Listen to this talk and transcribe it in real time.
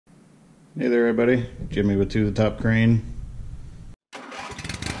Hey there everybody, Jimmy with To The Top Crane.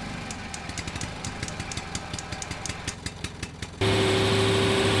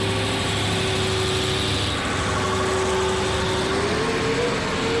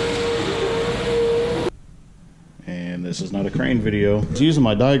 And this is not a crane video. I was using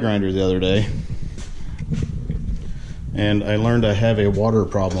my die grinder the other day and I learned I have a water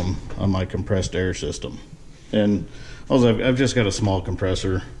problem on my compressed air system. And also I've just got a small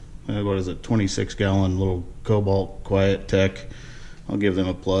compressor. What is it, 26 gallon little Cobalt Quiet Tech. I'll give them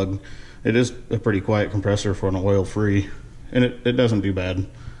a plug. It is a pretty quiet compressor for an oil free, and it doesn't do bad,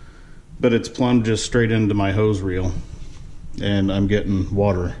 but it's plumbed just straight into my hose reel and I'm getting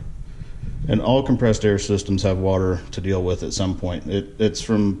water. And all compressed air systems have water to deal with at some point. It's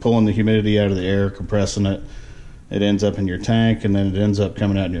from pulling the humidity out of the air, compressing it, it ends up in your tank, and then it ends up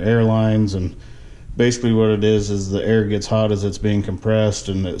coming out in your air lines. And basically what it is the air gets hot as it's being compressed,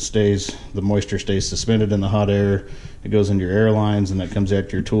 and the moisture stays suspended in the hot air. It goes into your air lines and it comes out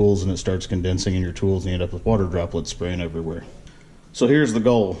to your tools and it starts condensing in your tools, and you end up with water droplets spraying everywhere. So here's the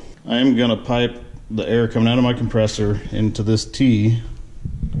goal. I am gonna pipe the air coming out of my compressor into this T,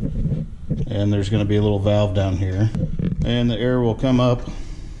 and there's gonna be a little valve down here, and the air will come up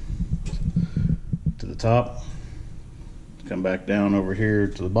to the top, come back down over here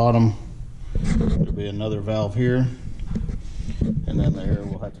to the bottom. There'll be another valve here, and then the air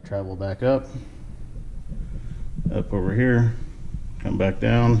will have to travel back up over here, come back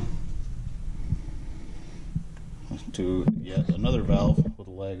down to yet another valve with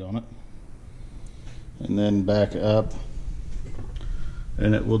a leg on it, and then back up,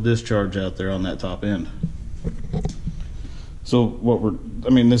 and it will discharge out there on that top end. So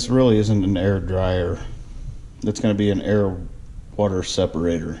this really isn't an air dryer. It's going to be an air water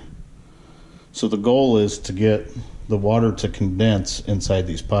separator. So the goal is to get the water to condense inside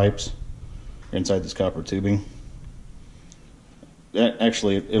these pipes, inside this copper tubing.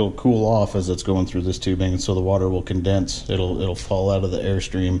 Actually, it'll cool off as it's going through this tubing, and so the water will condense. It'll fall out of the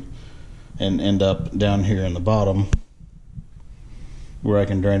airstream and end up down here in the bottom, where I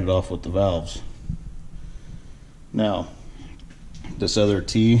can drain it off with the valves. Now, this other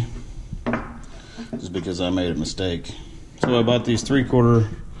T is because I made a mistake. So I bought these 3/4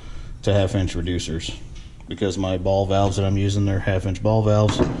 to 1/2 inch reducers because my ball valves that I'm using, they're 1/2 inch ball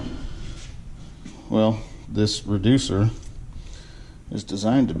valves. Well, this reducer is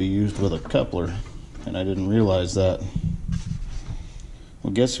designed to be used with a coupler, and I didn't realize that.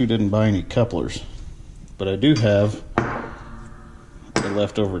 Well, guess who didn't buy any couplers? But I do have a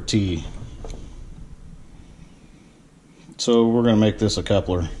leftover T. So we're going to make this a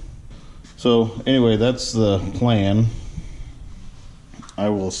coupler. So anyway, that's the plan. I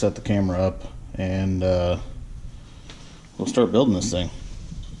will set the camera up and we'll start building this thing.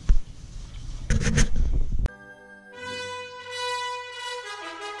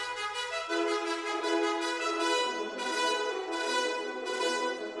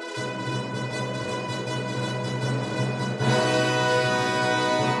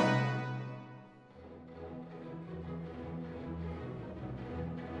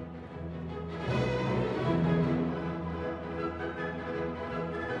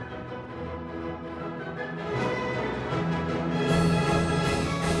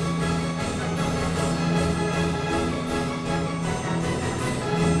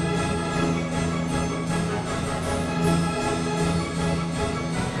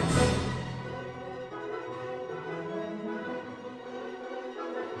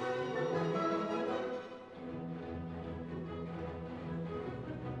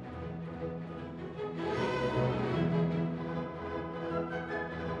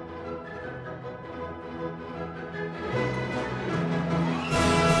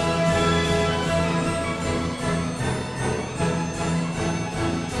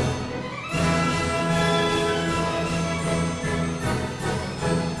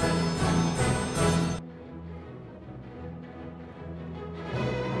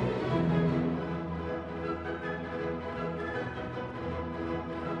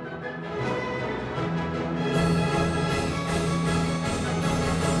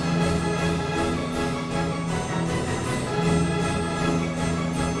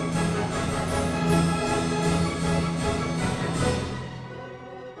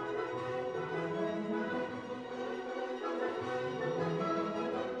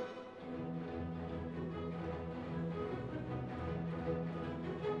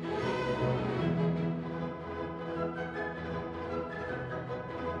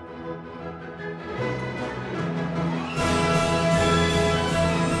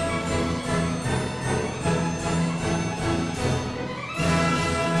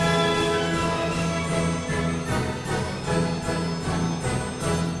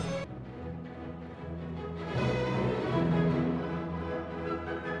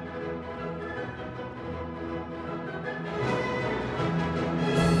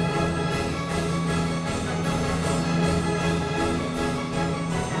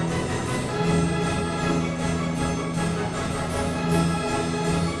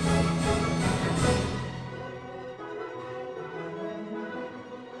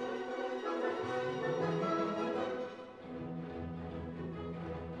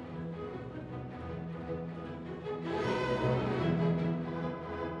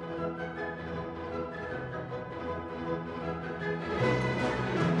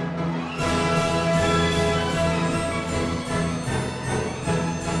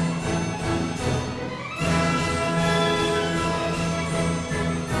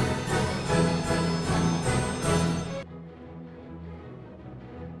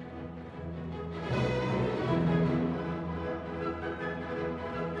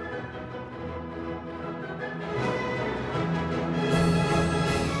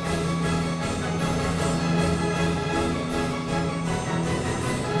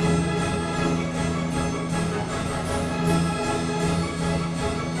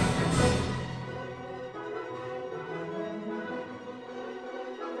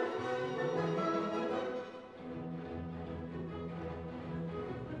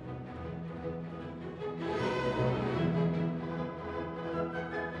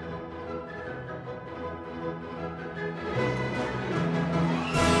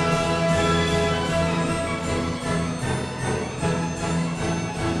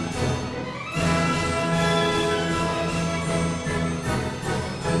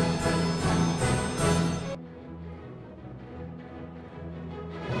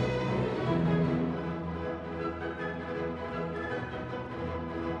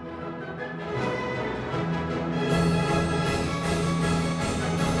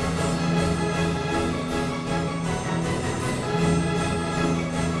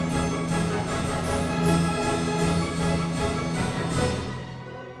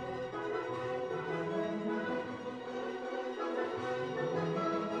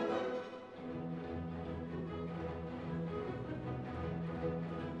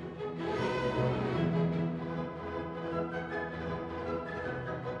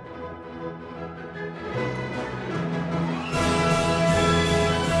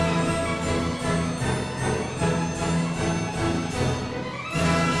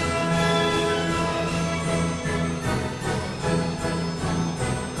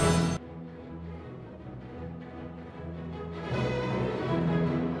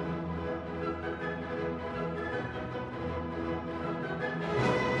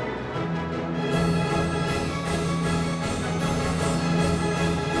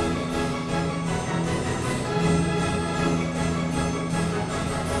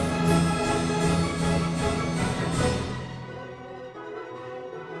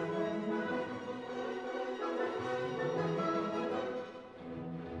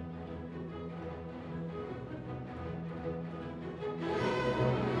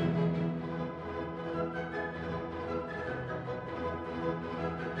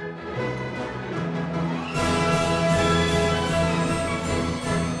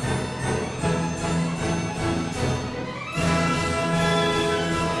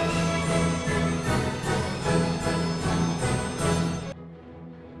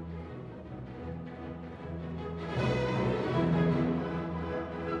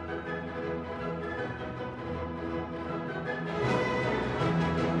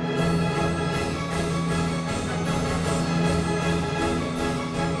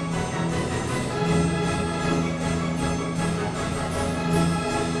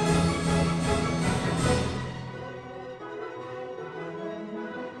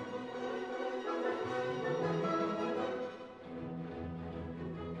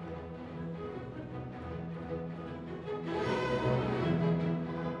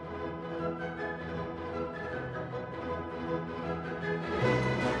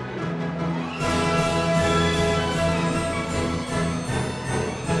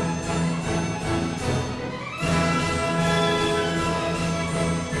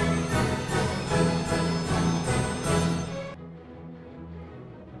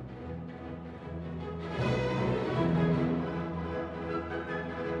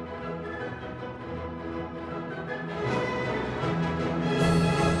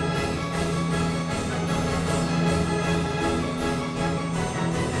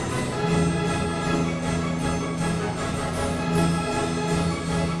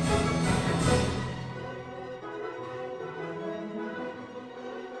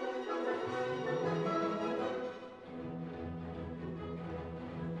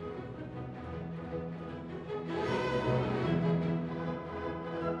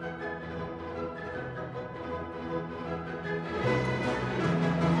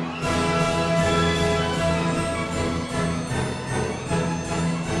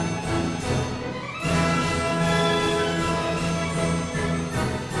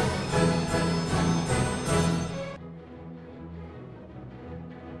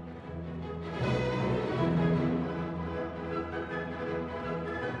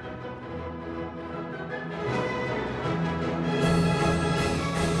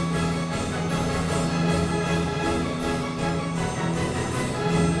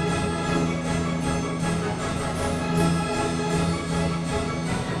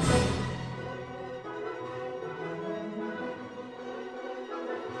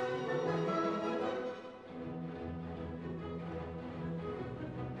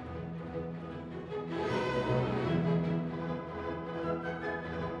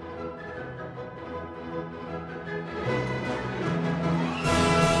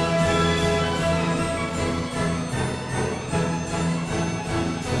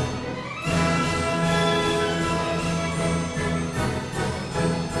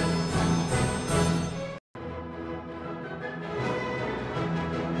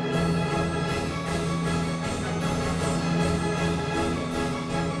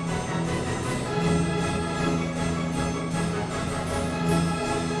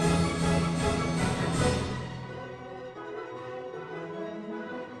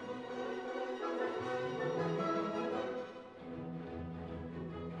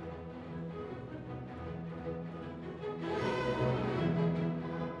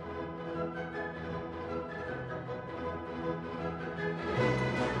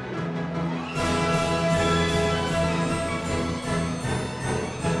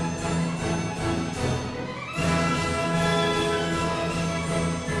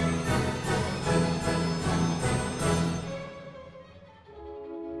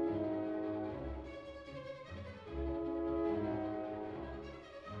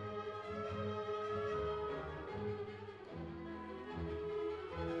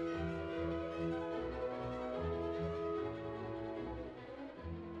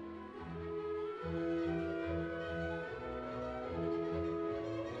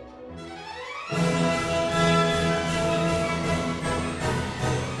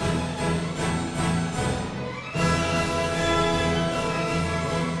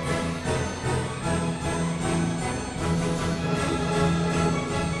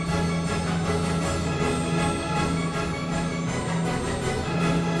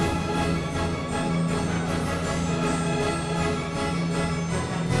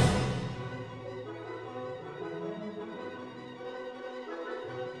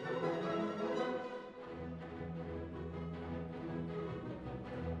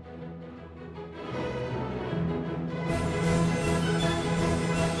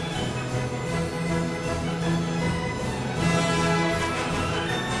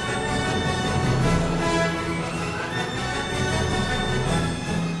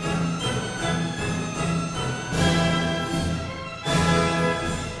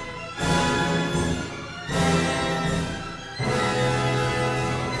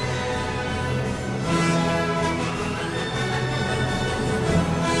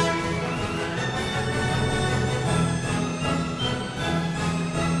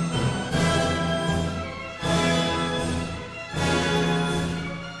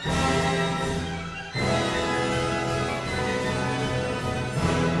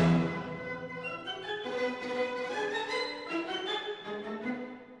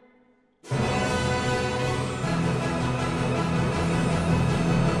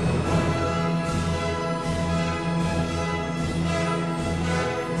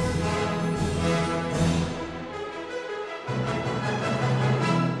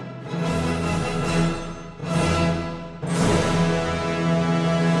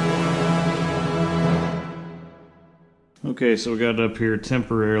 Okay, so we got it up here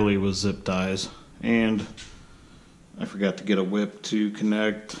temporarily with zip ties, and I forgot to get a whip to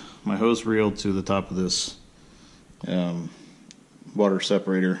connect my hose reel to the top of this water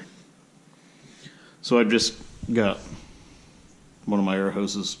separator. So I've just got one of my air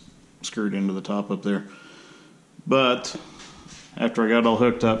hoses screwed into the top up there. But after I got all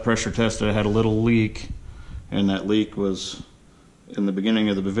hooked up, pressure tested, I had a little leak, and that leak was in the beginning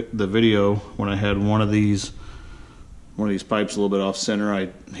of the video when I had one of these pipes a little bit off center. I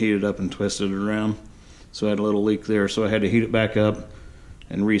heated up and twisted it around, so I had a little leak there, so I had to heat it back up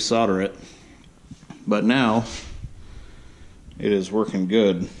and resolder it. But now it is working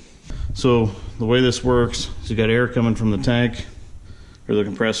good. So the way this works is you got air coming from the tank or the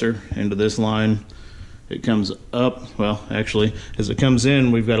compressor into this line. It comes up, well actually as it comes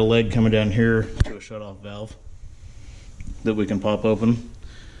in, we've got a leg coming down here to a shutoff valve that we can pop open,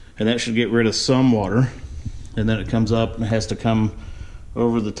 and that should get rid of some water. And then it comes up and it has to come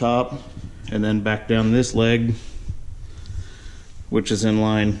over the top and then back down this leg, which is in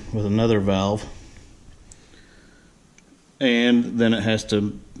line with another valve, and then it has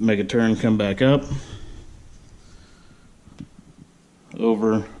to make a turn, come back up,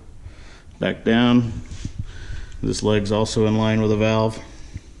 over, back down. This leg's also in line with a valve,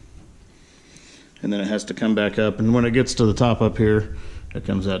 and then it has to come back up, and when it gets to the top up here, it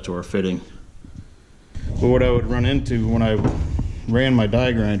comes out to our fitting. But what I would run into when I ran my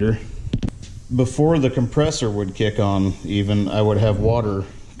die grinder, before the compressor would kick on even, I would have water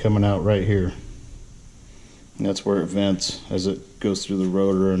coming out right here. And that's where it vents as it goes through the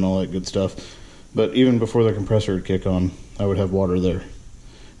rotor and all that good stuff. But even before the compressor would kick on, I would have water there.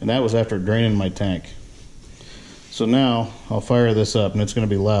 And that was after draining my tank. So now I'll fire this up, and it's going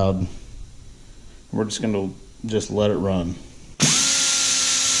to be loud. We're just going to let it run.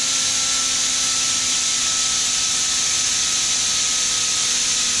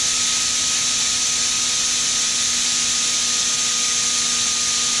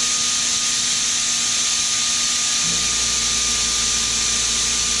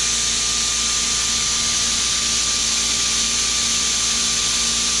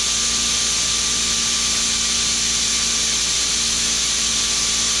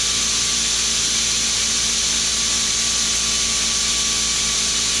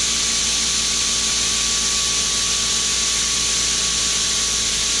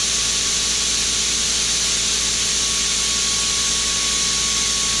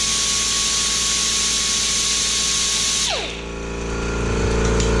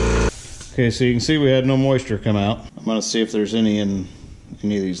 Okay, so you can see we had no moisture come out. I'm going to see if there's any in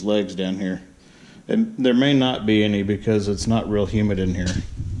any of these legs down here. And there may not be any because it's not real humid in here.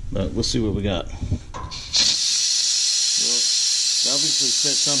 But we'll see what we got. Well, it obviously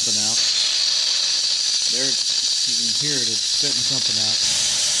spit something out. There, you can hear it, it's spitting something out.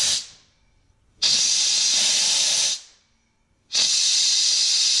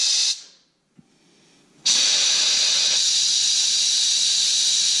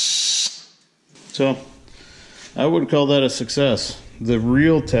 So I would call that a success. The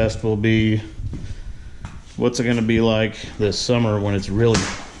real test will be what's it going to be like this summer when it's really,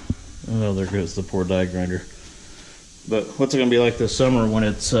 oh, there goes the poor die grinder. But what's it going to be like this summer when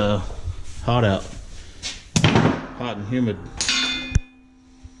it's hot out, hot and humid?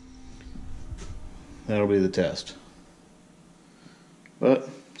 That'll be the test. But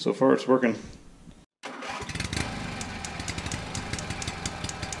so far it's working.